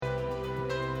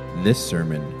This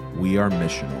sermon, We Are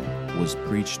Missional, was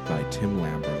preached by Tim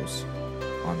Lambros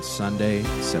on Sunday,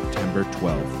 September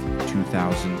 12th,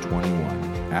 2021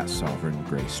 at Sovereign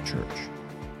Grace Church.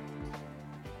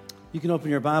 You can open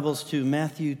your Bibles to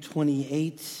Matthew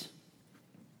 28.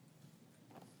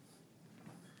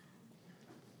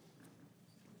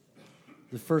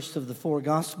 The first of the four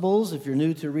Gospels, if you're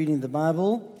new to reading the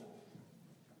Bible.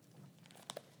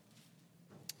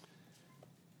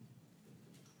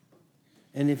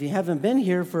 And if you haven't been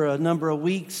here for a number of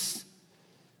weeks,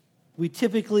 we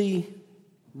typically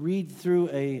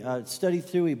study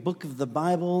through a book of the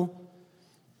Bible,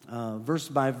 verse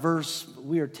by verse.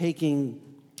 We are taking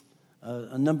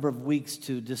a number of weeks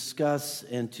to discuss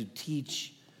and to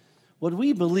teach what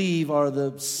we believe are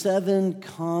the 7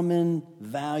 common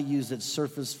values that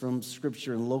surface from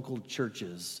Scripture in local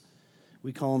churches.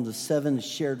 We call them the 7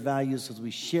 shared values because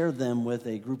we share them with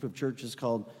a group of churches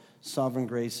called Sovereign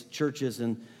Grace Churches.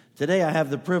 And today I have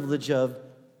the privilege of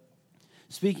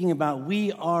speaking about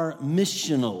We Are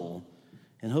Missional.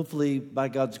 And hopefully, by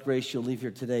God's grace, you'll leave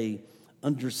here today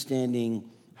understanding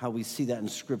how we see that in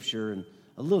Scripture and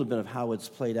a little bit of how it's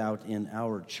played out in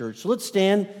our church. So let's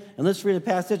stand and let's read a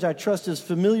passage I trust is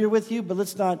familiar with you, but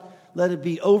let's not let it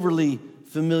be overly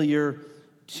familiar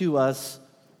to us.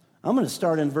 I'm going to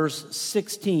start in verse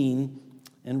 16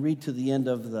 and read to the end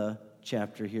of the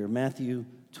chapter here. Matthew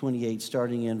 28,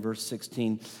 starting in verse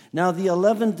 16. Now the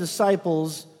 11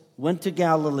 disciples went to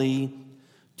Galilee,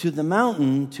 to the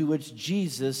mountain to which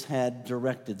Jesus had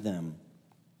directed them.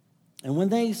 And when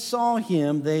they saw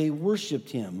him, they worshipped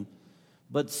him,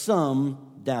 but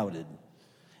some doubted.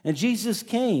 And Jesus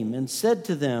came and said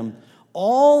to them,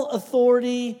 "All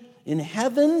authority in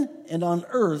heaven and on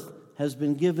earth has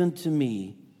been given to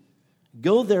me.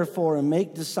 Go therefore and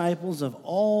make disciples of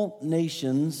all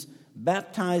nations,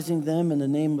 baptizing them in the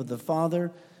name of the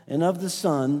Father and of the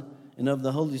Son and of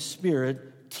the Holy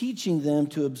Spirit, teaching them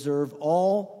to observe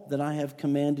all that I have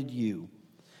commanded you.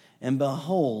 And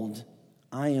behold,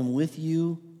 I am with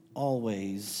you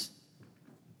always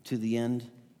to the end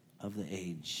of the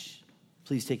age."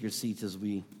 Please take your seats as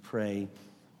we pray.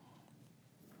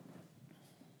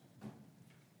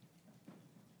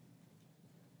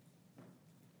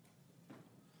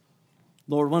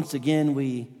 Lord, once again,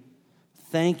 we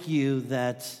thank you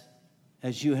that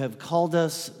as you have called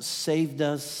us, saved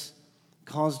us,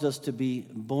 caused us to be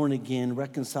born again,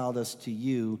 reconciled us to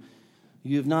you,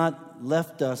 you have not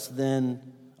left us then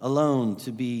alone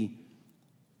to be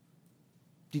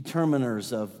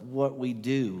determiners of what we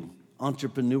do,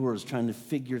 entrepreneurs trying to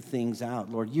figure things out.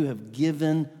 Lord, you have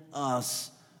given us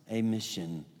a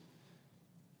mission.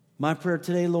 My prayer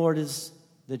today, Lord, is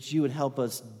that you would help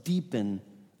us deepen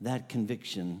that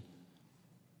conviction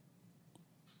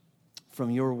from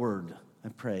your word, I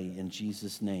pray in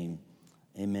Jesus' name,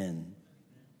 amen.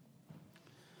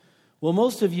 Well,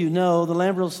 most of you know the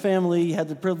Lambros family had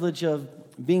the privilege of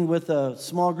being with a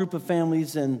small group of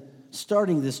families and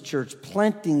starting this church,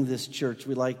 planting this church,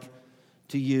 we like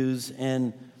to use.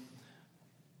 And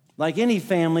like any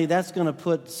family, that's going to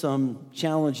put some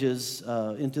challenges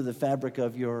into the fabric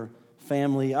of your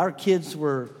family. Our kids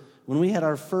were, when we had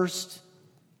our first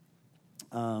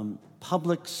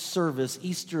public service,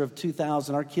 Easter of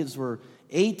 2000, our kids were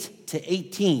 8 to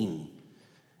 18.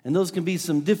 And those can be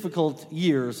some difficult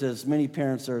years, as many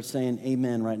parents are saying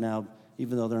amen right now,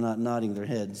 even though they're not nodding their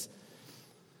heads.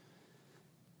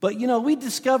 But, we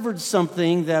discovered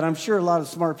something that I'm sure a lot of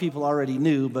smart people already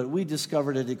knew, but we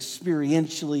discovered it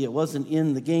experientially. It wasn't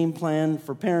in the game plan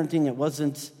for parenting. It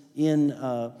wasn't in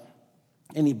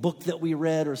any book that we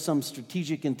read or some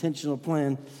strategic, intentional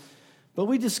plan. But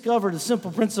we discovered a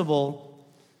simple principle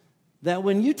that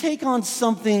when you take on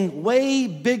something way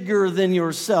bigger than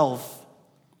yourself,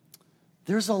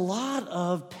 there's a lot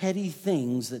of petty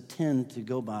things that tend to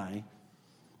go by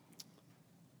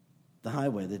the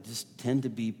highway that just tend to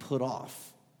be put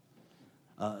off.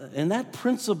 And that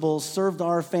principle served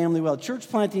our family well. Church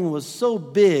planting was so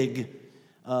big,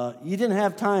 you didn't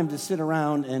have time to sit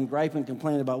around and gripe and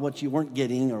complain about what you weren't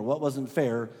getting or what wasn't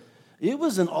fair. It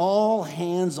was an all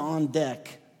hands on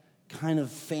deck kind of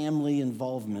family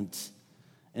involvement,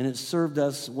 and it served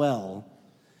us well.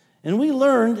 And we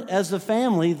learned as a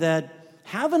family that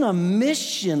having a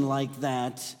mission like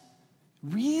that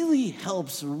really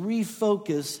helps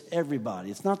refocus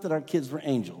everybody. It's not that our kids were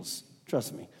angels,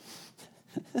 trust me.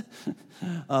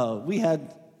 We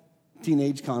had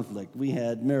teenage conflict, we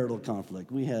had marital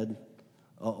conflict, we had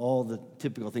all the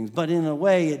typical things. But in a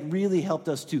way, it really helped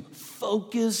us to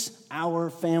focus our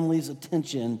family's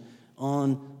attention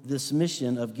on this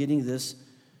mission of getting this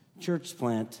church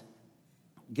plant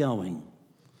going.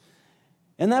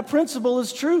 And that principle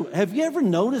is true. Have you ever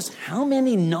noticed how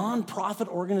many nonprofit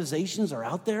organizations are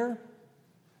out there?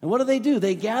 And what do?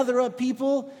 They gather up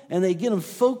people and they get them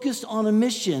focused on a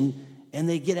mission and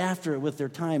they get after it with their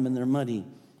time and their money.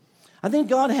 I think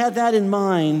God had that in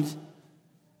mind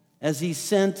as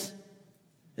Jesus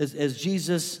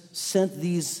sent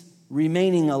these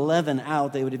remaining 11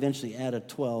 out. They would eventually add a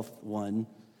 12th one.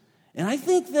 And I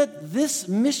think that this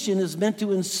mission is meant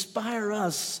to inspire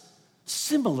us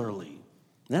similarly.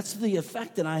 That's the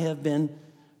effect that I have been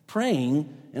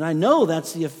praying, and I know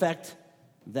that's the effect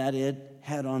that it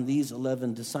had on these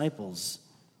 11 disciples.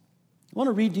 I want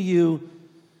to read to you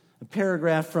a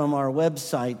paragraph from our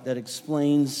website that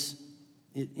explains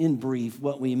in brief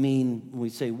what we mean when we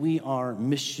say we are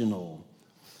missional.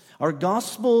 Our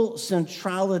gospel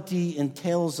centrality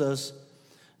entails us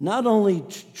not only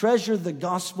treasure the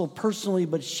gospel personally,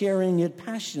 but sharing it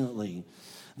passionately.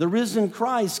 The risen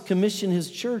Christ commissioned his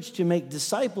church to make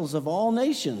disciples of all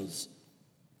nations.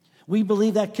 We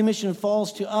believe that commission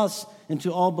falls to us and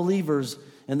to all believers,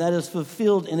 and that is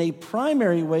fulfilled in a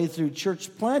primary way through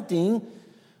church planting,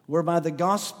 whereby the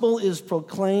gospel is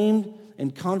proclaimed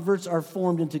and converts are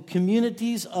formed into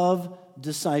communities of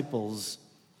disciples.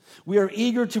 We are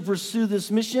eager to pursue this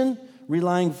mission,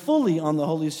 relying fully on the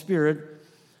Holy Spirit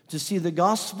to see the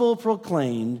gospel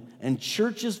proclaimed and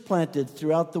churches planted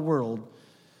throughout the world,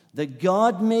 that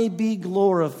God may be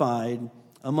glorified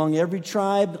among every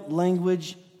tribe,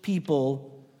 language,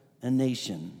 people, and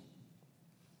nation.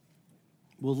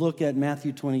 We'll look at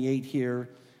Matthew 28 here,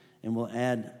 and we'll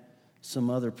add some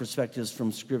other perspectives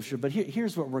from Scripture. But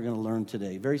here's what we're going to learn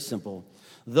today. Very simple.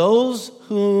 Those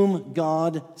whom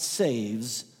God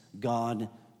saves, God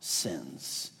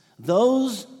sends.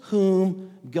 Those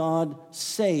whom God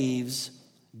saves,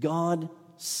 God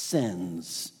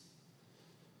sends.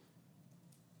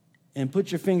 And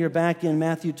put your finger back in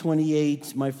Matthew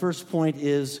 28. My first point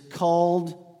is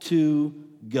called to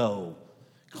go.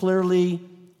 Clearly,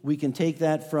 we can take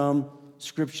that from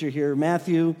Scripture here.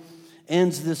 Matthew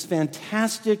ends this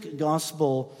fantastic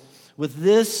gospel with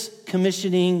this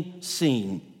commissioning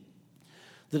scene.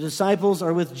 The disciples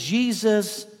are with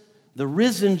Jesus, the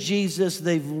risen Jesus.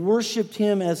 They've worshiped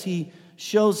him as he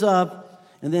shows up.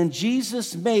 And then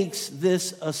Jesus makes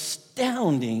this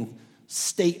astounding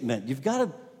statement. You've got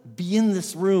to be in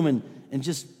this room and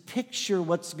just picture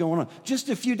what's going on. Just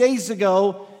a few days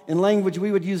ago, in language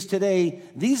we would use today,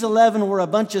 these 11 were a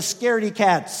bunch of scaredy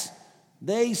cats.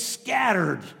 They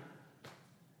scattered.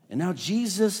 And now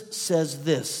Jesus says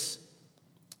this,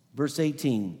 verse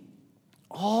 18,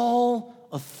 all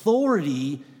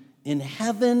authority in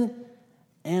heaven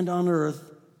and on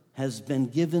earth has been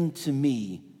given to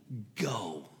me.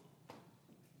 Go.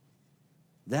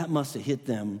 That must have hit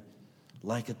them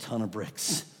like a ton of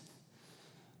bricks.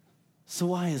 So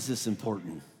why is this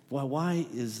important? Why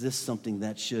is this something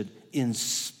that should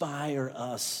inspire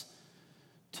us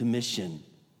to mission?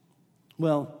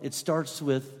 Well, it starts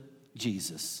with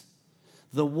Jesus,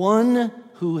 the one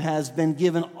who has been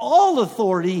given all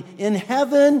authority in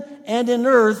heaven and in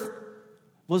earth,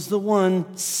 was the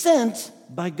one sent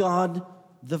by God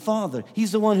the Father.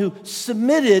 He's the one who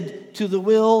submitted to the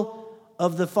will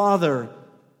of the Father.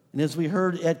 And as we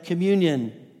heard at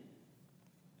communion,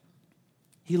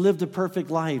 he lived a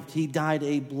perfect life. He died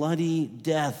a bloody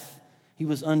death. He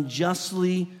was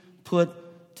unjustly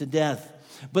put to death.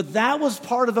 But that was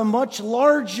part of a much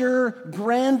larger,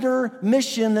 grander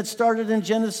mission that started in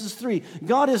Genesis 3.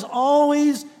 God has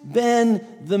always been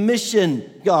the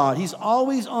mission God. He's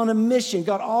always on a mission.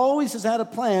 God always has had a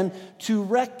plan to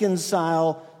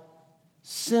reconcile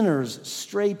sinners,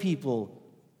 stray people,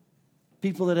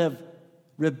 people that have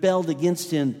rebelled against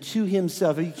him to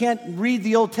himself. You can't read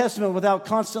the Old Testament without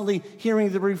constantly hearing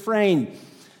the refrain,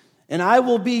 and I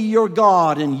will be your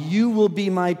God, and you will be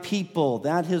my people.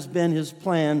 That has been his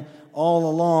plan all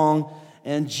along.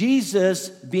 And Jesus,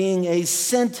 being a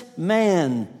sent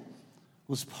man,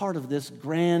 was part of this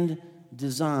grand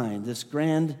design, this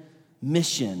grand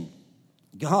mission.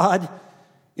 God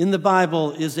in the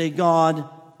Bible is a God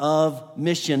of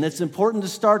mission. It's important to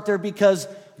start there because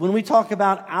when we talk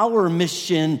about our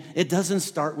mission, it doesn't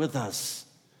start with us.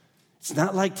 It's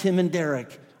not like Tim and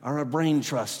Derek are a brain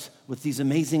trust with these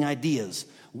amazing ideas.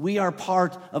 We are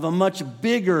part of a much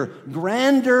bigger,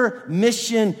 grander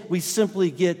mission. We simply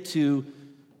get to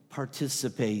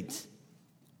participate.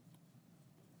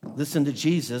 Listen to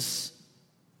Jesus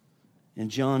in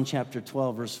John chapter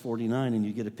 12, verse 49, and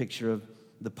you get a picture of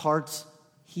the parts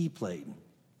he played.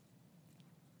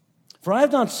 For I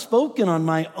have not spoken on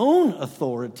my own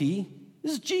authority.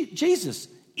 This is Jesus,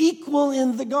 equal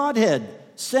in the Godhead,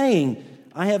 saying,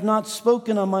 I have not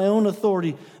spoken on my own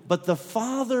authority, but the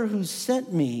Father who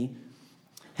sent me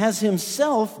has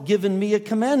himself given me a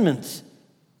commandment,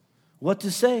 what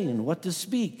to say and what to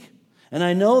speak. And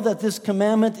I know that this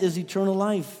commandment is eternal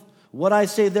life. What I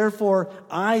say, therefore,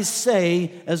 I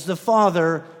say as the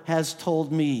Father has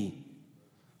told me.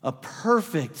 A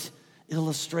perfect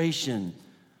illustration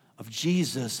of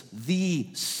Jesus, the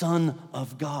Son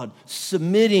of God,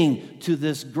 submitting to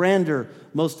this grander,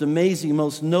 most amazing,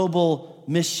 most noble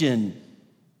mission.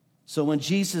 So when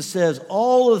Jesus says,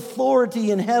 all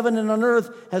authority in heaven and on earth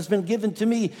has been given to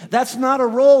me, that's not a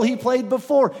role he played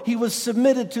before. He was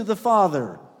submitted to the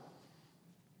Father.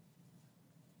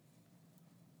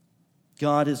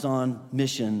 God is on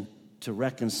mission to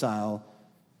reconcile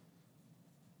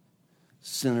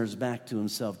sinners back to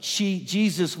himself.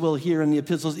 Jesus, we'll hear in the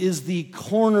epistles, is the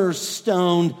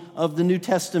cornerstone of the New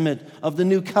Testament, of the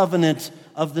new covenant,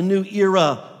 of the new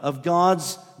era of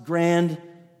God's grand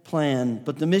plan.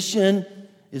 But the mission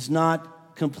is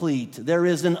not complete. There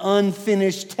is an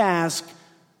unfinished task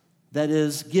that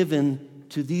is given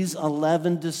to these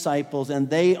 11 disciples, and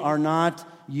they are not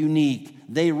unique.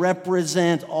 They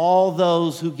represent all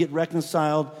those who get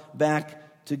reconciled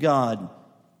back to God.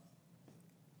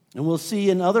 And we'll see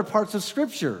in other parts of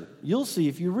Scripture, you'll see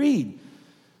if you read,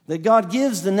 that God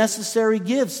gives the necessary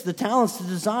gifts, the talents, the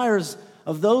desires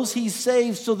of those he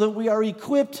saves so that we are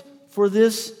equipped for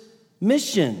this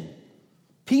mission.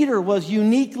 Peter was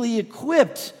uniquely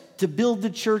equipped to build the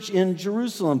church in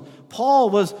Jerusalem. Paul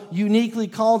was uniquely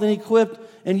called and equipped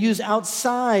and used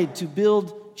outside to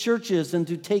build churches and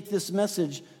to take this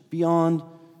message beyond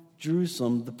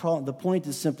Jerusalem. The point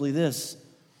is simply this.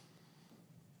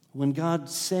 When God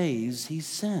saves, he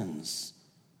sends.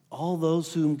 All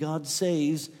those whom God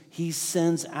saves, he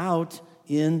sends out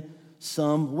in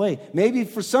some way. Maybe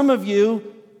for some of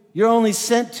you, you're only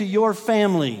sent to your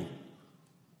family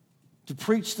to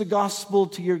preach the gospel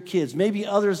to your kids. Maybe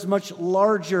others much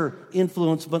larger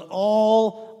influence, but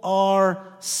all are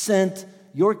sent.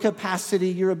 Your capacity,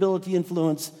 your ability,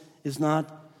 influence is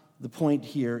not the point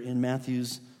here in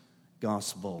Matthew's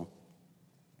gospel.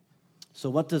 So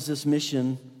what does this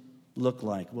mission look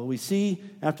like? Well, we see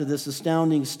after this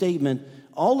astounding statement,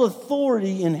 all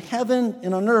authority in heaven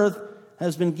and on earth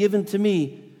has been given to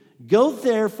me. Go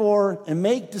therefore and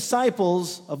make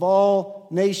disciples of all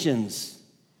nations.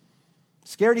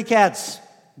 Scaredy cats,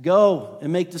 go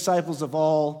and make disciples of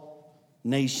all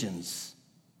nations.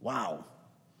 Wow.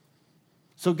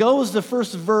 So go is the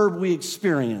first verb we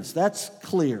experience. That's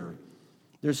clear.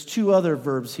 There's two other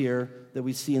verbs here that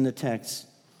we see in the text.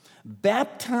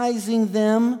 Baptizing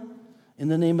them in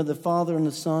the name of the Father and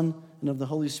the Son and of the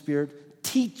Holy Spirit,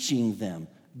 teaching them.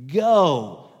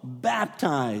 Go,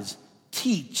 baptize,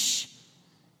 teach.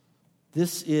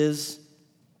 This is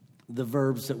the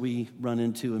verbs that we run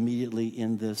into immediately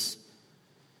in this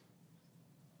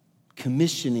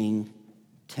commissioning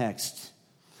text.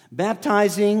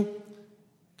 Baptizing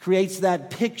creates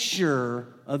that picture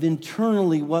of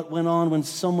internally what went on when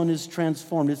someone is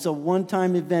transformed. It's a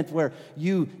one-time event where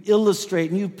you illustrate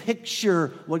and you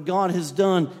picture what God has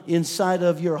done inside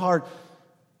of your heart.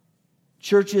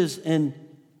 Churches and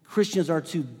Christians are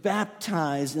to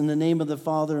baptize in the name of the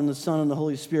Father and the Son and the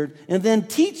Holy Spirit, and then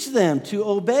teach them to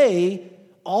obey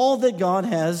all that God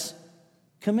has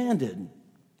commanded.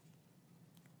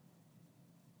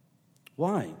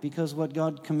 Why? Because what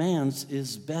God commands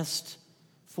is best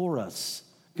for us.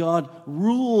 God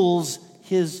rules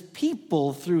his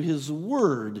people through his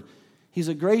word. He's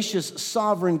a gracious,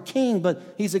 sovereign king,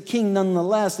 but he's a king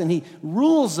nonetheless, and he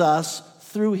rules us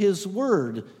through his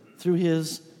word, through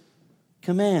his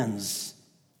commands.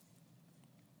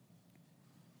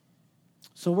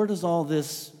 So where does all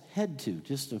this head to?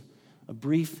 Just a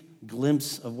brief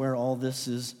glimpse of where all this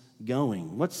is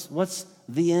going. What's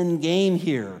the end game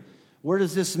here? Where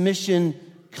does this mission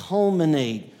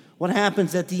culminate? What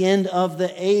happens at the end of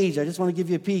the age? I just want to give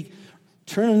you a peek.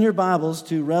 Turn in your Bibles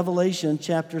to Revelation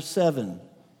chapter 7.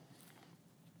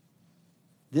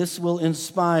 This will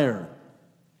inspire.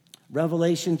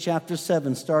 Revelation chapter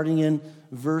 7, starting in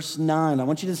verse 9. I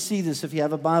want you to see this if you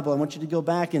have a Bible. I want you to go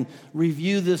back and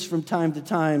review this from time to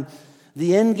time.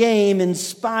 The end game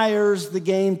inspires the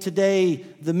game today,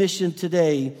 the mission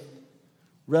today.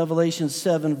 Revelation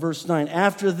 7, verse 9.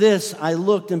 After this I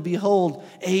looked, and behold,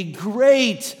 a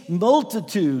great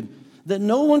multitude that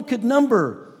no one could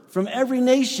number, from every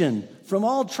nation, from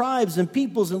all tribes and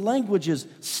peoples and languages,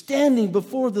 standing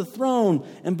before the throne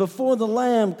and before the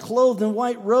Lamb, clothed in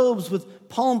white robes with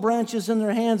palm branches in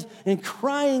their hands, and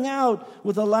crying out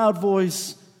with a loud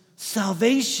voice,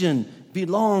 "Salvation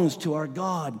belongs to our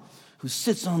God, who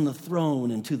sits on the throne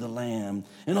and to the Lamb.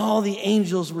 And all the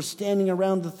angels were standing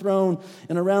around the throne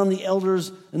and around the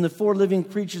elders and the four living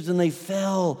creatures, and they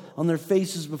fell on their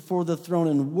faces before the throne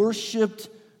and worshiped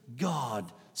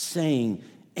God, saying,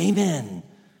 Amen.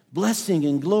 Blessing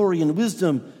and glory and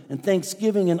wisdom and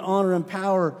thanksgiving and honor and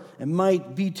power and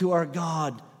might be to our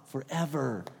God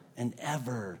forever and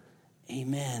ever.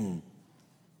 Amen.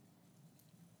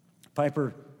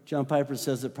 John Piper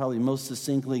says it probably most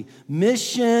succinctly.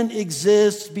 Mission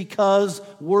exists because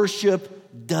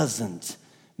worship doesn't.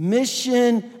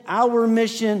 Our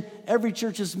mission, every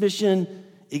church's mission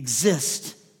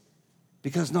exists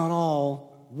because not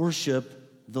all worship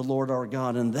the Lord our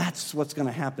God. And that's what's going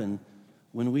to happen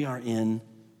when we are in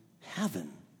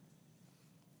heaven.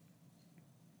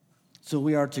 So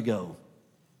we are to go.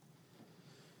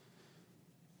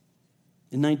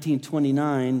 In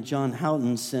 1929, John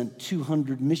Houghton sent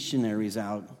 200 missionaries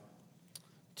out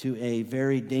to a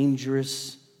very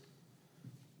dangerous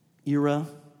era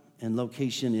and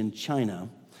location in China.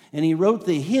 And he wrote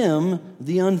the hymn,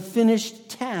 The Unfinished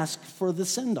Task for the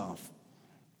Send-Off.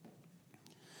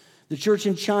 The church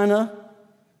in China,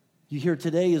 you hear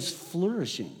today, is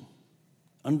flourishing.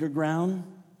 Underground,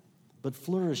 but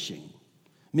flourishing.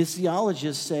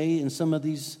 Missiologists say in some of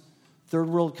these third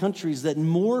world countries that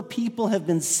more people have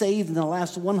been saved in the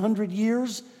last 100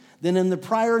 years than in the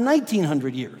prior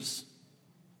 1900 years.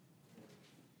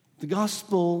 The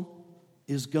gospel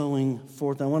is going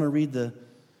forth. I want to read the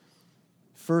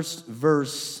first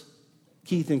verse.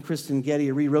 Keith and Kristen Getty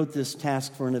rewrote this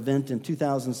task for an event in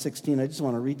 2016. I just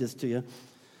want to read this to you.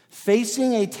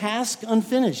 Facing a task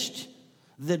unfinished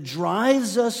that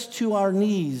drives us to our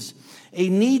knees, a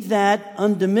need that,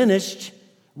 undiminished,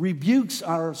 rebukes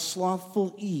our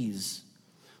slothful ease.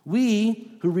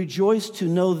 We who rejoice to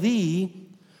know thee,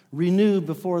 renew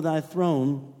before thy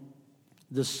throne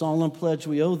the solemn pledge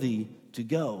we owe thee to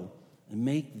go and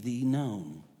make thee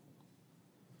known.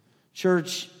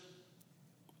 Church,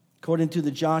 according to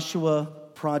the Joshua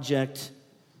Project,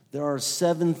 there are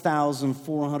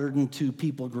 7,402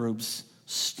 people groups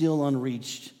still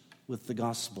unreached with the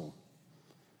gospel.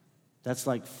 That's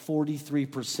like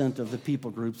 43% of the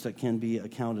people groups that can be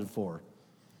accounted for.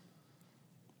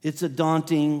 It's a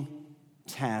daunting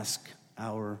task,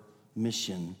 our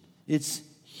mission. It's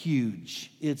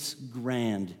huge. It's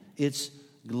grand. It's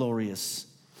glorious.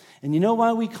 And you know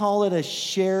why we call it a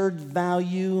shared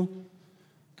value?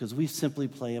 Because we simply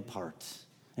play a part.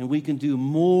 And we can do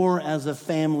more as a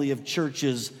family of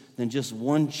churches than just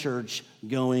one church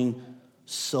going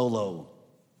solo.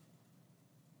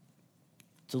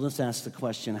 So let's ask the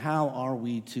question, how are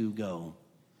we to go?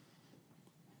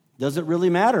 Does it really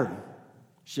matter?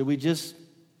 Should we just,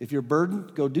 if you're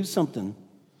burdened, go do something.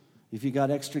 If you got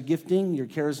extra gifting, you're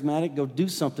charismatic, go do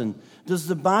something. Does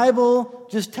the Bible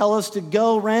just tell us to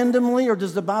go randomly, or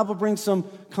does the Bible bring some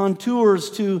contours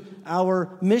to our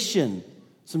mission?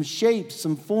 Some shapes,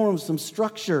 some forms, some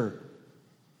structure?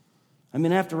 I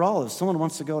mean, after all, if someone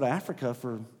wants to go to Africa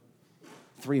for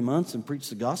 3 months and preach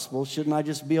the gospel, shouldn't I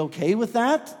just be okay with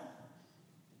that?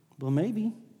 Well,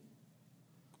 maybe.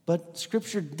 But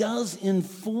Scripture does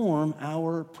inform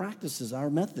our practices,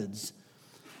 our methods.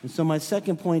 And so my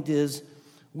second point is,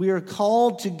 we are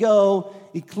called to go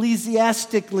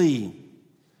ecclesiastically.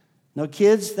 Now,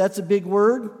 kids, that's a big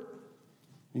word,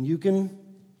 and you can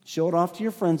show it off to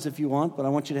your friends if you want, but I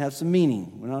want you to have some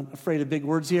meaning. We're not afraid of big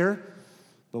words here,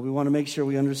 but we want to make sure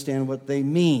we understand what they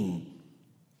mean.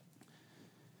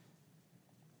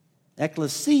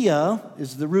 Ecclesia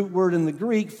is the root word in the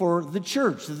Greek for the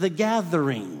church, the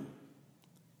gathering.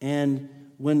 And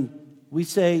when we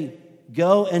say,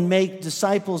 go and make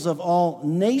disciples of all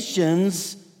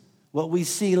nations, what we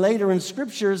see later in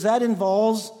Scriptures, that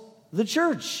involves the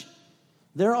church.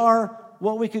 There are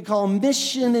what we could call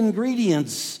mission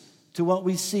ingredients to what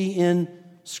we see in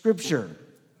Scripture.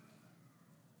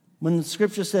 When the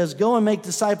Scripture says, go and make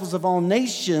disciples of all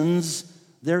nations,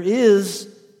 there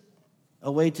is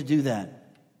a way to do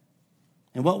that.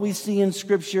 And what we see in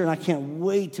Scripture, and I can't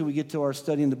wait till we get to our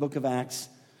study in the book of Acts,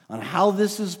 on how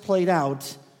this is played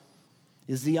out,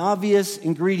 is the obvious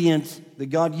ingredient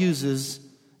that God uses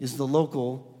is the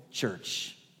local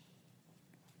church.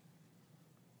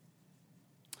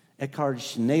 Eckhard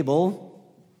Schnabel,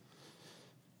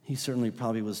 he certainly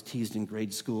probably was teased in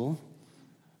grade school,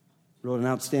 wrote an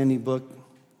outstanding book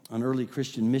on early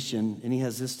Christian mission, and he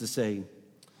has this to say: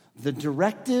 the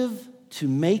directive to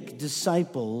make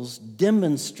disciples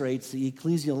demonstrates the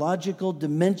ecclesiological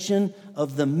dimension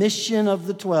of the mission of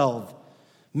the 12.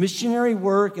 Missionary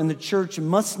work and the church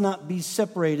must not be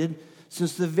separated,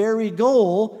 since the very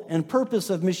goal and purpose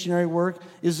of missionary work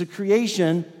is the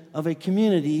creation of a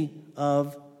community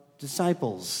of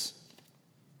disciples.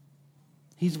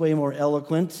 He's way more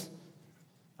eloquent.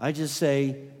 I just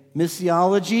say,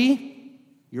 missiology,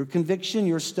 your conviction,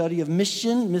 your study of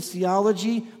mission,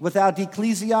 missiology, without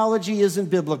ecclesiology isn't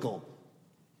biblical.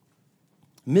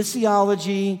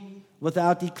 Missiology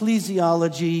without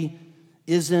ecclesiology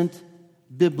isn't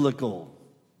biblical.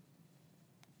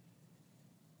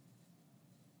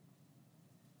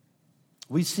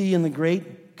 We see in the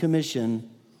Great Commission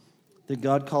that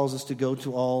God calls us to go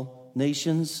to all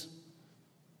nations.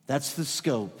 That's the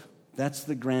scope. That's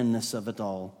the grandness of it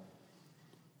all.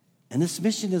 And this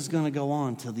mission is going to go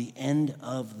on till the end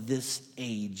of this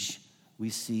age, we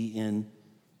see in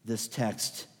this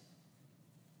text.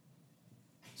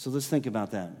 So let's think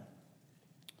about that.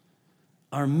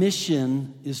 Our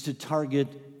mission is to target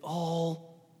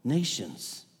all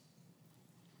nations.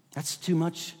 That's too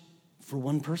much for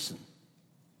one person.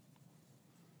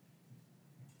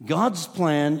 God's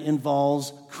plan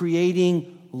involves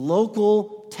creating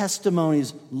local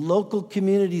testimonies, local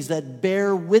communities that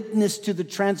bear witness to the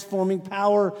transforming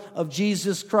power of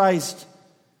Jesus Christ.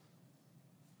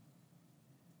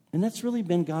 And that's really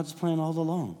been God's plan all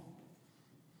along.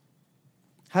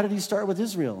 How did he start with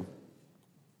Israel?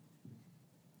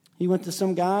 He went to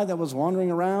some guy that was wandering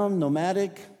around,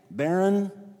 nomadic,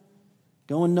 barren,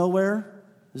 going nowhere.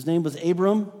 His name was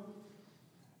Abram.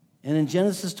 And in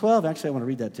Genesis 12, actually I want to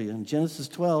read that to you. In Genesis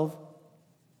 12,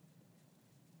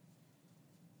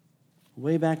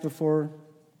 way back before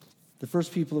the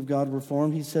first people of God were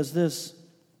formed, he says this.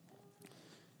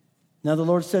 Now the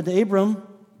Lord said to Abram,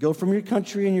 go from your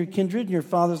country and your kindred and your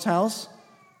father's house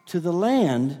to the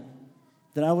land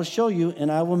that I will show you,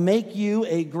 and I will make you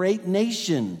a great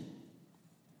nation.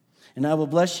 And I will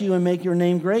bless you and make your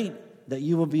name great, that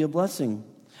you will be a blessing.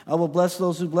 I will bless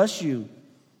those who bless you,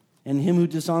 and him who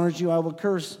dishonors you I will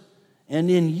curse. And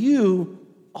in you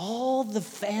all the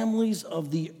families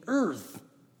of the earth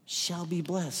shall be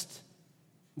blessed.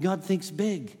 God thinks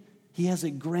big. He has a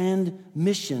grand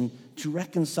mission to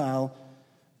reconcile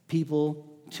people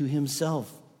to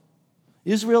himself.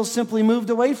 Israel simply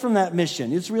moved away from that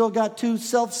mission. Israel got too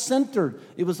self-centered.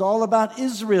 It was all about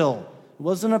Israel. It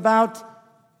wasn't about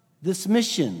this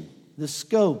mission, the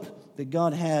scope that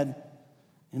God had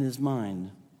in his mind.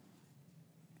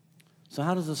 So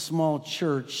how does a small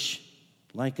church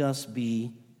like us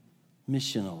be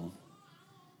missional?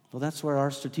 Well, that's where our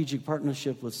strategic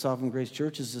partnership with Sovereign Grace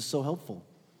Churches is so helpful.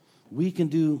 We can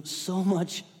do so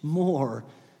much more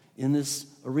in this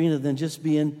arena than just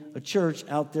being a church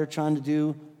out there trying to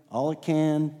do all it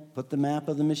can, put the map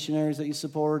of the missionaries that you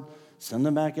support, send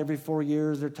them back every 4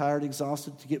 years. They're tired,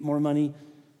 exhausted to get more money.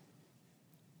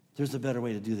 There's a better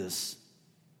way to do this.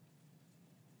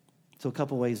 So a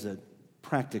couple ways that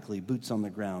practically, boots on the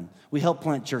ground. We help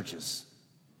plant churches.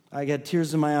 I got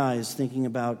tears in my eyes thinking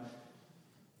about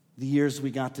the years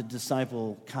we got to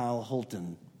disciple Kyle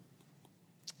Holton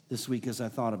this week as I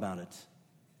thought about it.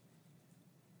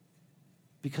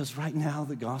 Because right now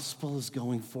the gospel is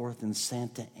going forth in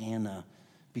Santa Ana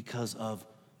because of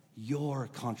your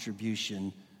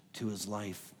contribution to his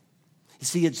life. You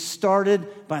see, it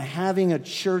started by having a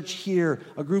church here,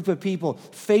 a group of people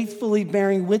faithfully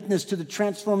bearing witness to the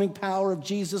transforming power of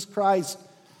Jesus Christ.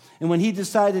 And when he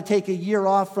decided to take a year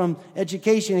off from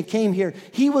education and came here,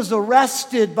 he was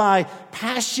arrested by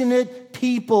passionate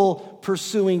people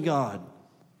pursuing God.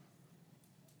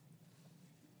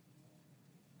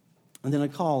 And then a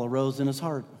call arose in his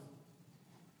heart.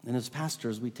 And as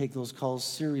pastors, we take those calls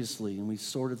seriously and we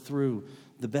sorted through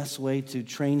the best way to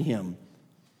train him.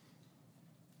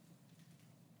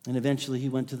 And eventually he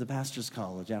went to the pastor's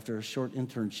college after a short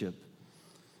internship.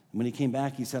 When he came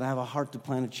back, he said, I have a heart to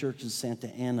plant a church in Santa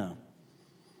Ana.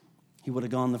 He would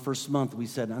have gone the first month. We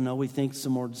said, I know we think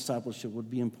some more discipleship would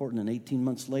be important. And 18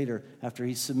 months later, after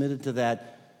he submitted to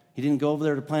that, he didn't go over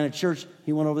there to plant a church.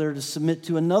 He went over there to submit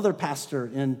to another pastor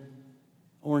in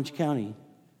Orange County.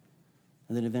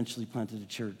 And then eventually planted a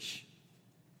church.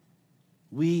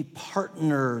 We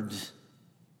partnered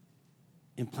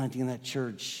in planting that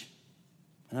church.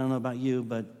 And I don't know about you,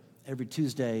 but every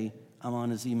Tuesday I'm on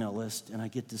his email list and I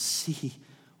get to see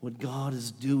what God is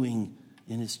doing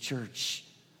in his church.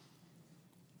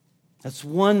 That's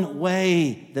one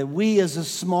way that we as a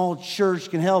small church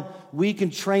can help. We can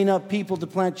train up people to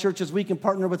plant churches. We can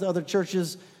partner with other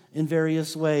churches in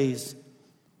various ways.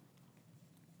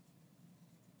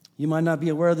 You might not be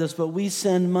aware of this, but we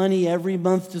send money every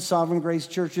month to Sovereign Grace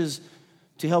Churches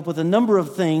to help with a number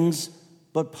of things,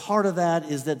 but part of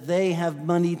that is that they have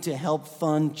money to help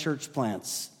fund church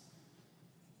plants.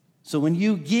 So when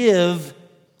you give,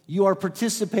 you are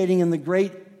participating in the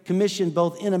Great Commission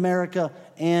both in America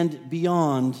and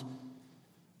beyond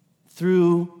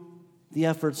through the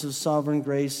efforts of Sovereign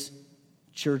Grace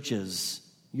churches.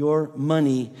 Your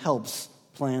money helps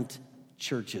plant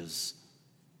churches.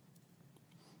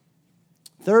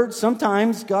 Third,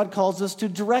 sometimes God calls us to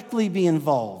directly be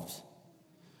involved.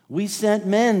 We sent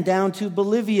men down to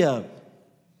Bolivia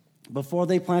before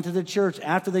they planted a church.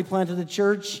 After they planted a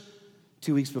church,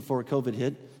 2 weeks before COVID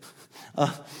hit,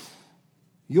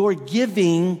 your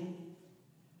giving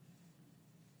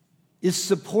is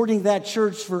supporting that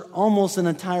church for almost an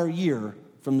entire year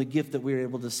from the gift that we were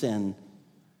able to send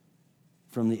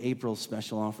from the April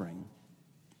special offering.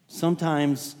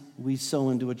 Sometimes we sow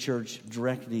into a church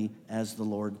directly as the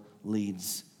Lord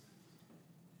leads.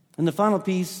 And the final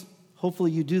piece,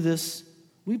 hopefully you do this,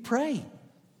 we pray.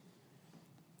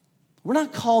 We're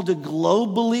not called to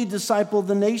globally disciple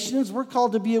the nations. We're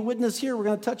called to be a witness here. We're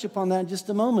going to touch upon that in just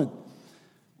a moment.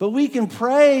 But we can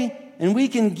pray and we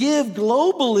can give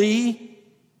globally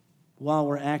while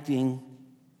we're acting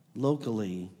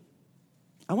locally.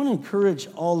 I want to encourage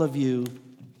all of you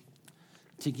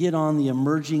to get on the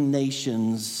Emerging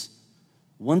Nations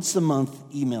once a month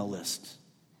email list.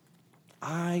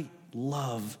 I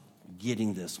love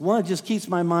getting this. One, it just keeps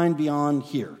my mind beyond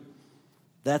here.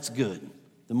 That's good.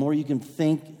 The more you can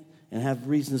think and have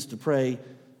reasons to pray,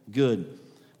 good.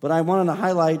 But I wanted to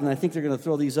highlight, and I think they're going to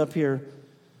throw these up here,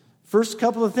 first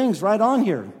couple of things right on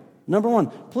here. Number one,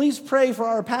 please pray for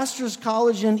our pastor's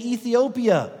college in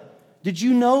Ethiopia. Did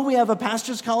you know we have a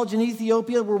pastor's college in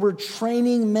Ethiopia where we're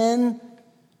training men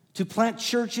to plant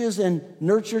churches and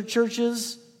nurture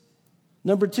churches?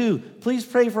 Number two, please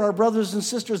pray for our brothers and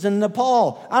sisters in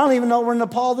Nepal. I don't even know where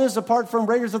Nepal is apart from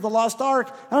Raiders of the Lost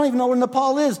Ark. I don't even know where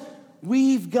Nepal is.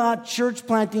 We've got church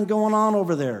planting going on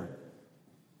over there.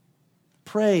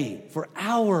 Pray for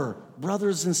our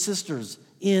brothers and sisters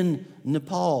in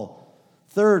Nepal.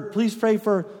 Third, please pray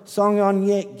for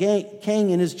Songyeon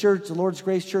Kang and his church, the Lord's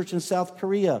Grace Church in South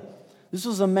Korea. This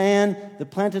was a man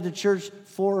that planted a church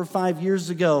 4 or 5 years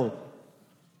ago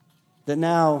that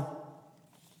now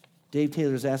Dave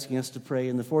Taylor is asking us to pray.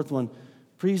 And the fourth one,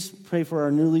 please pray for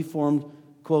our newly formed,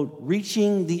 quote,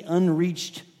 Reaching the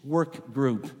Unreached work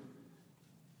group.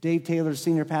 Dave Taylor,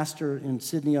 senior pastor in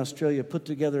Sydney, Australia, put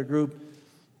together a group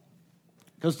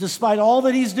because despite all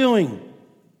that he's doing,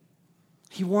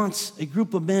 he wants a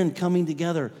group of men coming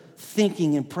together,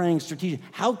 thinking and praying strategically.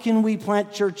 How can we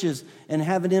plant churches and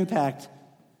have an impact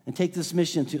and take this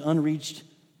mission to unreached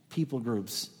people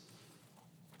groups?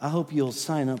 I hope you'll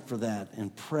sign up for that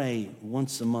and pray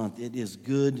once a month. It is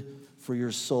good for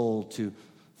your soul to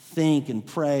think and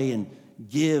pray and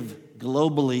give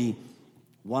globally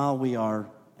while we are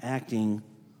acting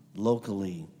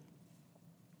locally.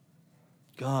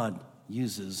 God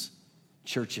uses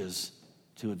churches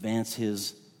to advance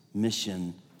his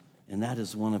mission, and that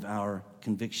is one of our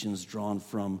convictions drawn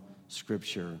from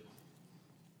Scripture.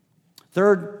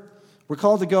 Third, we're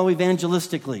called to go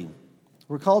evangelistically.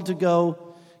 We're called to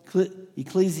go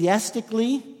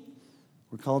ecclesiastically.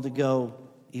 We're called to go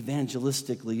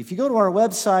evangelistically. If you go to our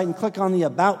website and click on the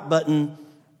About button,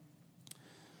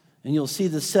 and you'll see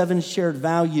the 7 shared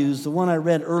values. The one I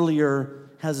read earlier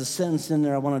has a sentence in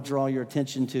there I want to draw your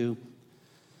attention to.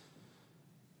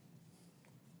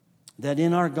 That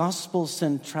in our gospel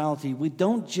centrality, we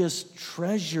don't just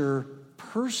treasure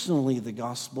personally the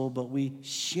gospel, but we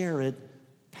share it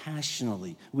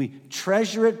passionately. We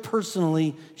treasure it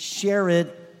personally, share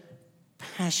it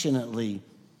passionately.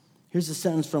 Here's a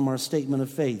sentence from our statement of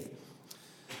faith.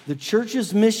 The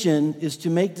church's mission is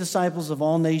to make disciples of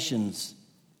all nations,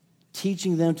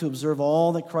 teaching them to observe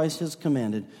all that Christ has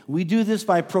commanded. We do this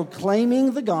by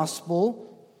proclaiming the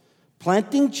gospel,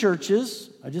 planting churches,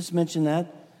 I just mentioned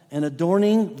that, and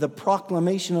adorning the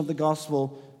proclamation of the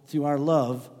gospel through our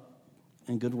love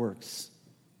and good works.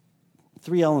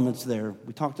 3 elements there.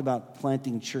 We talked about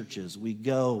planting churches. We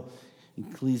go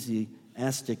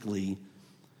ecclesiastically.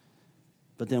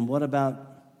 But then what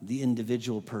about the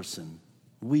individual person?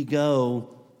 We go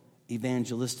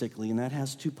evangelistically, and that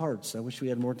has 2 parts. I wish we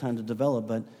had more time to develop,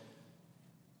 but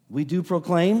we do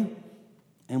proclaim,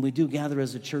 and we do gather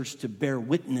as a church to bear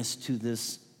witness to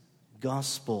this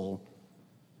gospel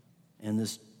and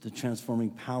the transforming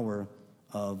power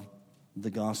of the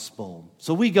gospel.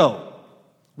 So we go.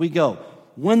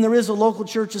 When there is a local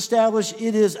church established,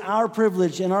 it is our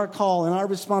privilege and our call and our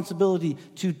responsibility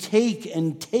to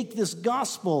take this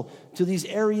gospel to these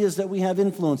areas that we have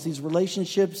influence, these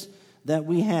relationships that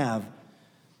we have.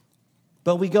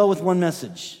 But we go with one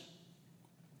message.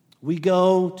 We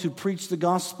go to preach the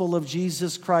gospel of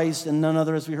Jesus Christ and none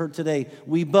other, as we heard today.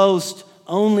 We boast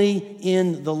only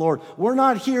in the Lord. We're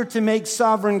not here to make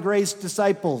Sovereign Grace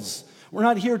disciples. We're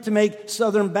not here to make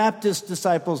Southern Baptist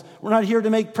disciples. We're not here to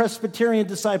make Presbyterian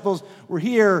disciples. We're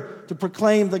here to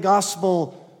proclaim the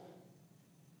gospel.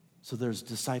 So there's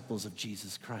disciples of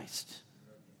Jesus Christ.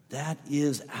 That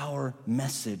is our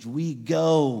message. We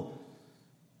go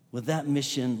with that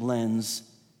mission lens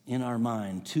in our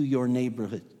mind to your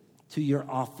neighborhood, to your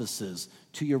offices,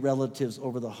 to your relatives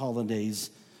over the holidays,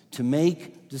 to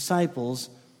make disciples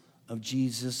of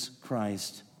Jesus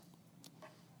Christ.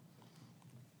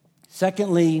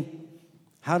 Secondly,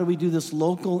 how do we do this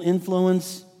local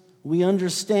influence? We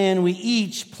understand we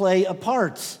each play a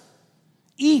part.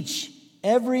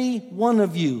 Every one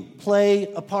of you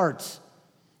play a part.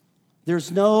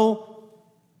 There's no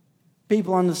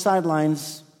people on the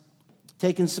sidelines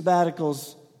taking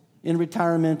sabbaticals in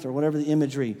retirement or whatever the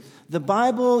imagery. The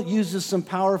Bible uses some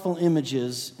powerful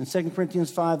images. In 2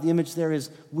 Corinthians 5, the image there is,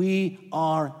 we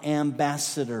are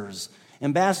ambassadors.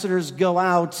 Ambassadors go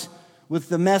out with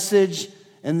the message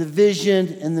and the vision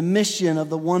and the mission of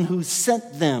the one who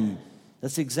sent them.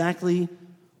 That's exactly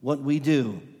what we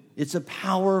do. It's a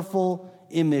powerful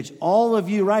image. All of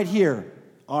you right here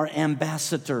are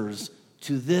ambassadors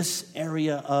to this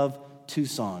area of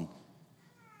Tucson.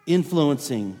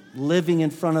 Influencing, living in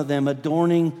front of them,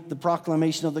 adorning the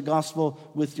proclamation of the gospel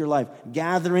with your life,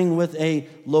 gathering with a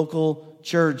local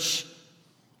church.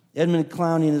 Edmund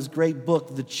Clowney, in his great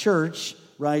book, The Church,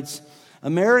 writes,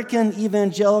 American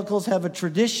evangelicals have a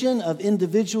tradition of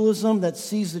individualism that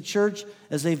sees the church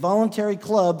as a voluntary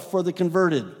club for the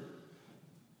converted.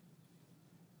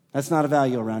 That's not a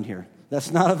value around here.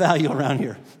 That's not a value around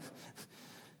here.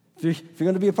 If you're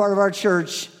going to be a part of our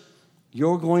church,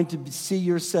 you're going to see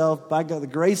yourself, by God, the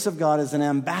grace of God, as an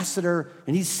ambassador,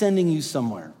 and He's sending you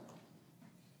somewhere.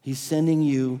 He's sending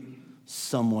you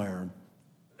somewhere.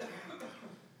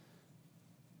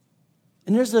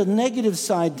 And there's a negative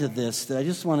side to this that I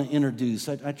just want to introduce.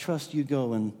 I trust you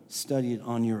go and study it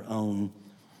on your own.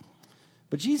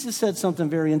 But Jesus said something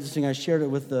very interesting. I shared it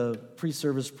with the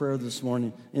pre-service prayer this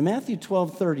morning. In Matthew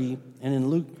 12:30 and in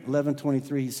Luke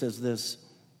 11:23, He says this,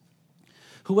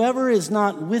 whoever is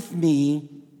not with me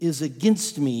is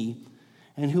against me,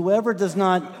 and whoever does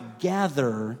not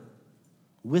gather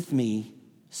with me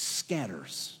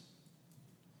scatters.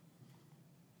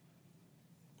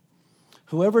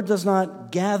 Whoever does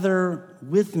not gather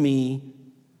with me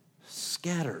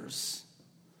scatters.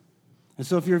 And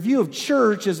so if your view of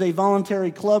church is a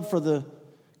voluntary club for the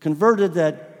converted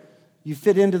that you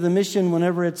fit into the mission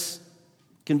whenever it's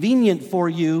convenient for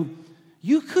you,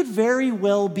 you could very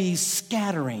well be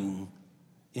scattering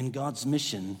in God's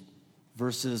mission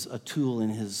versus a tool in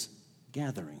His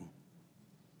gathering.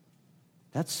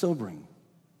 That's sobering,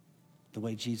 the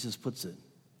way Jesus puts it.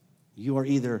 You are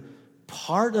either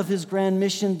part of His grand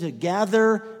mission to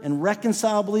gather and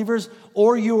reconcile believers,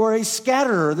 or you are a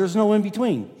scatterer. There's no in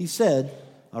between. He said,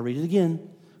 I'll read it again,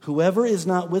 whoever is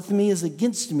not with me is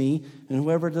against me, and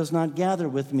whoever does not gather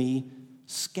with me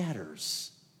scatters.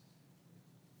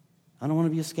 I don't want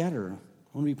to be a scatterer.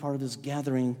 I want to be part of His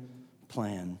gathering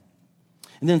plan.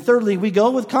 And then thirdly, we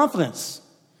go with confidence.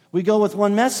 We go with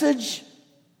one message.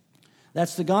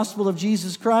 That's the gospel of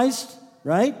Jesus Christ,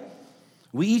 right?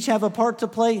 We each have a part to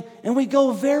play, and we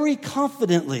go very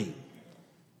confidently.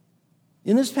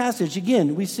 In this passage,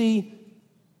 again, we see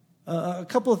a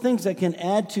couple of things that can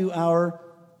add to our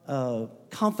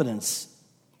confidence.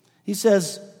 He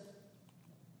says,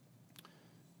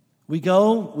 we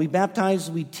go, we baptize,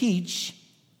 we teach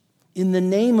in the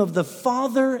name of the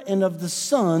Father and of the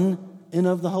Son and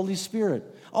of the Holy Spirit.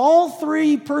 All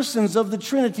three persons of the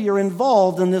Trinity are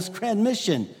involved in this grand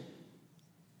mission.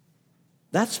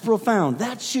 That's profound.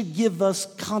 That should give us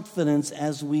confidence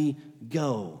as we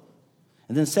go.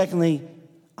 And then secondly,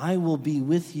 I will be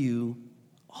with you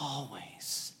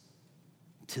always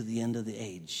to the end of the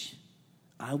age.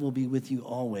 I will be with you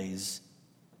always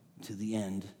to the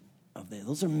end of the age.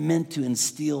 Those are meant to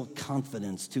instill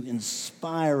confidence, to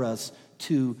inspire us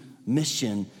to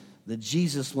mission, that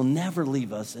Jesus will never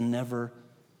leave us and never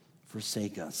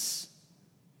forsake us.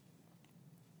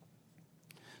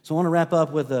 So I want to wrap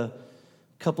up with a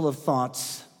couple of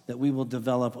thoughts that we will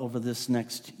develop over this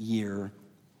next year.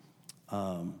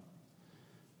 And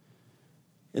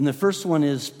the first one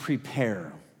is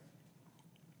prepare.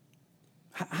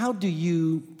 How do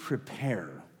you prepare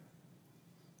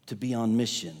to be on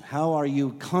mission? How are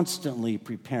you constantly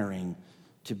preparing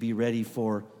to be ready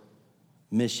for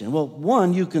mission? Well,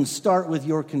 one, you can start with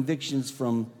your convictions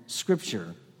from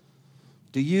Scripture.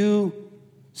 Do you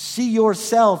see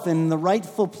yourself in the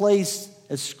rightful place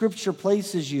as Scripture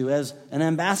places you, as an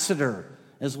ambassador,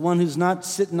 as one who's not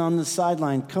sitting on the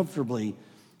sideline comfortably,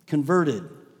 converted?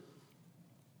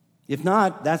 If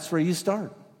not, that's where you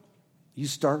start. You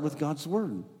start with God's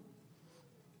Word.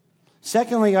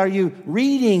 Secondly, are you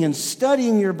reading and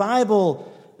studying your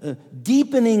Bible,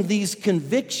 deepening these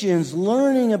convictions,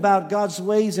 learning about God's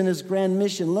ways and His grand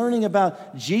mission, learning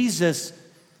about Jesus,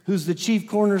 who's the chief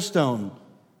cornerstone?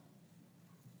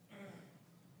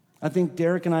 I think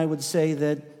Derek and I would say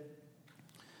that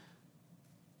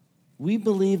we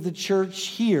believe the church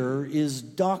here is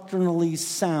doctrinally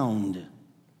sound.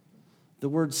 The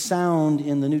word sound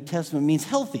in the New Testament means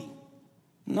healthy,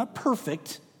 not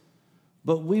perfect,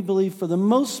 but we believe for the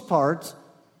most part,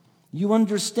 you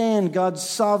understand God's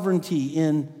sovereignty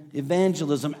in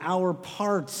evangelism, our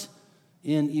part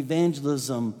in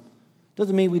evangelism.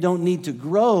 Doesn't mean we don't need to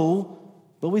grow,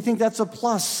 but we think that's a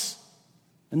plus,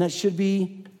 and that should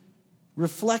be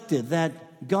reflected,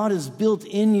 that God has built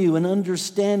in you an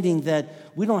understanding that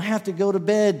we don't have to go to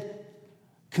bed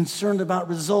concerned about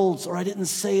results, or I didn't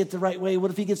say it the right way.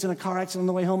 What if he gets in a car accident on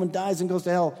the way home and dies and goes to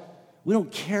hell? We don't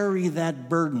carry that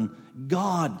burden.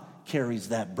 God carries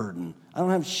that burden. I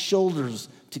don't have shoulders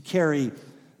to carry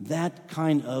that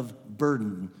kind of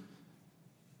burden.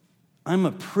 I'm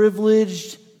a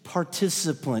privileged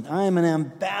participant. I am an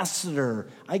ambassador.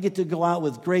 I get to go out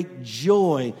with great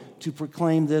joy to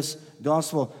proclaim this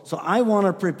gospel. So I want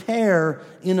to prepare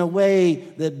in a way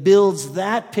that builds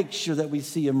that picture that we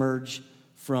see emerge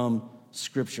from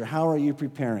Scripture. How are you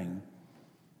preparing?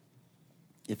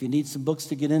 If you need some books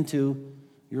to get into,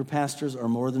 your pastors are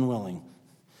more than willing.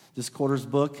 This quarter's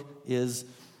book is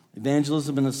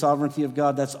Evangelism and the Sovereignty of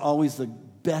God. That's always the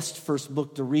best first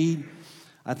book to read.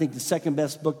 I think the second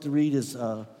best book to read is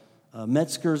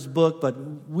Metzger's book, but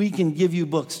we can give you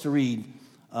books to read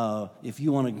if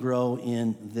you want to grow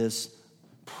in this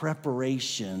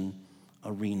preparation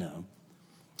arena.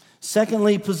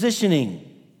 Secondly, positioning.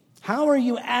 How are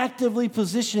you actively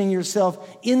positioning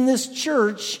yourself in this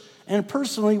church and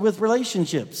personally with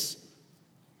relationships?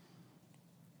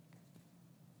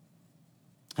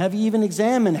 Have you even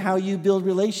examined how you build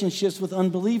relationships with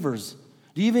unbelievers?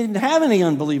 Do you even have any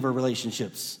unbeliever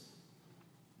relationships?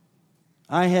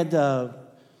 I had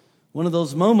one of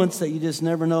those moments that you just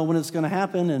never know when it's going to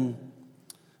happen, and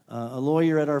a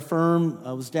lawyer at our firm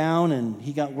was down, and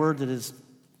he got word that his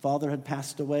father had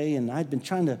passed away, and I'd been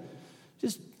trying to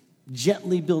just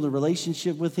gently build a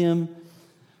relationship with him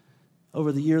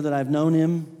over the year that I've known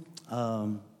him,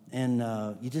 and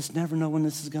you just never know when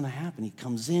this is going to happen. He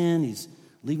comes in, he's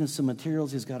leaving some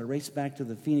materials, he's got to race back to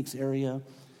the Phoenix area,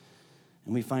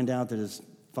 and we find out that his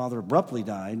father abruptly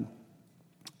died.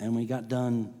 And when he got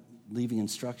done leaving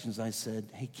instructions, I said,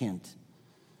 "Hey, Kent,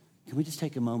 can we just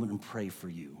take a moment and pray for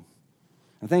you?"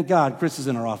 And thank God Chris is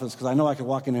in our office, because I know I could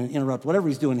walk in and interrupt whatever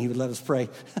he's doing, he would let us pray.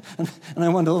 And I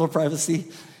wanted a little privacy.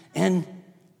 And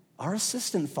our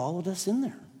assistant followed us in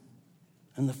there.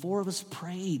 And the four of us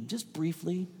prayed just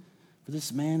briefly for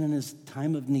this man in his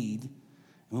time of need. And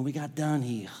when we got done,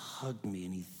 he hugged me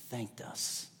and he thanked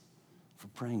us for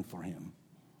praying for him.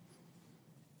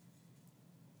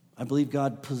 I believe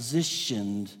God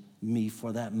positioned me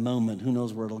for that moment. Who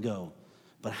knows where it'll go?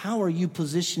 But how are you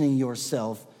positioning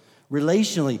yourself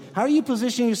relationally? How are you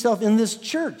positioning yourself in this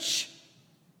church?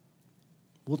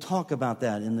 We'll talk about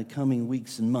that in the coming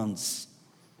weeks and months.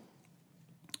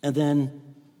 And then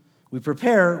we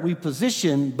prepare, we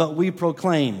position, but we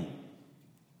proclaim.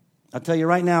 I'll tell you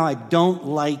right now, I don't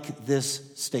like this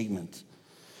statement.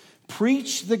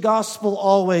 Preach the gospel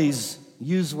always,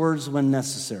 use words when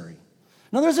necessary.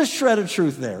 Now, there's a shred of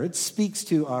truth there. It speaks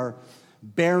to our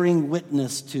bearing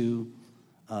witness to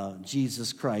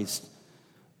Jesus Christ.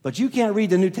 But you can't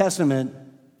read the New Testament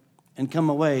and come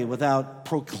away without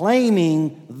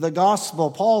proclaiming the gospel.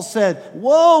 Paul said,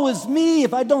 "Woe is me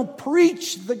if I don't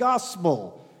preach the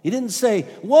gospel." He didn't say,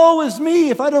 "Woe is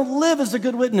me if I don't live as a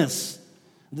good witness."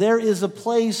 There is a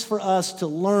place for us to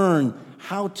learn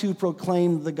how to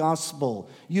proclaim the gospel.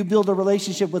 You build a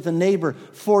relationship with a neighbor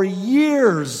for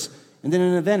years, and then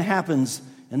an event happens,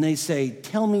 and they say,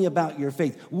 "Tell me about your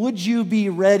faith. Would you be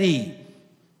ready?"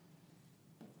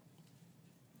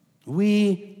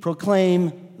 We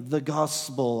proclaim the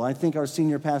gospel. I think our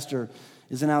senior pastor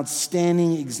is an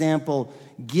outstanding example,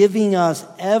 giving us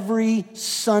every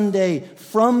Sunday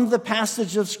from the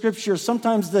passage of Scripture,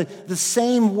 sometimes the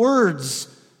same words,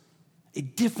 a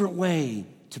different way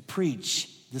to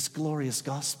preach this glorious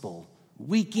gospel.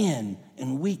 Week in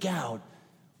and week out,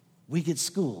 we get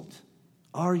schooled.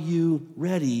 Are you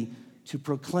ready to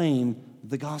proclaim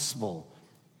the gospel?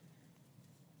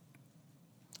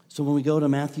 So when we go to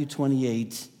Matthew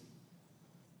 28,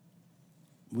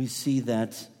 we see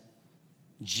that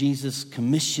Jesus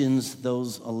commissions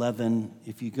those 11.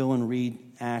 If you go and read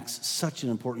Acts, such an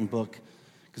important book,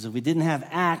 Because if we didn't have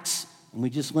Acts and we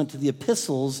just went to the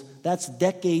epistles, that's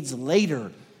decades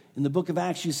later. In the book of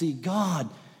Acts, you see God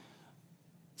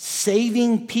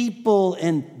saving people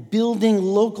and building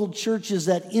local churches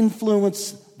that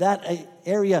influence that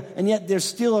area. And yet there's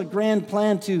still a grand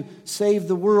plan to save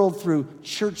the world through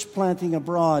church planting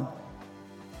abroad.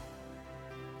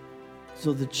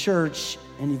 So the church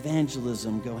and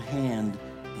evangelism go hand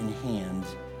in hand.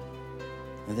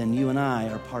 And then you and I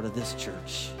are part of this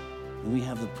church. And we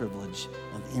have the privilege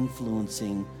of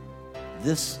influencing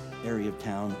this area of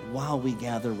town while we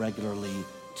gather regularly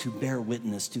to bear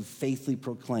witness, to faithfully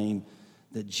proclaim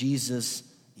that Jesus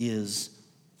is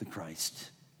the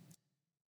Christ.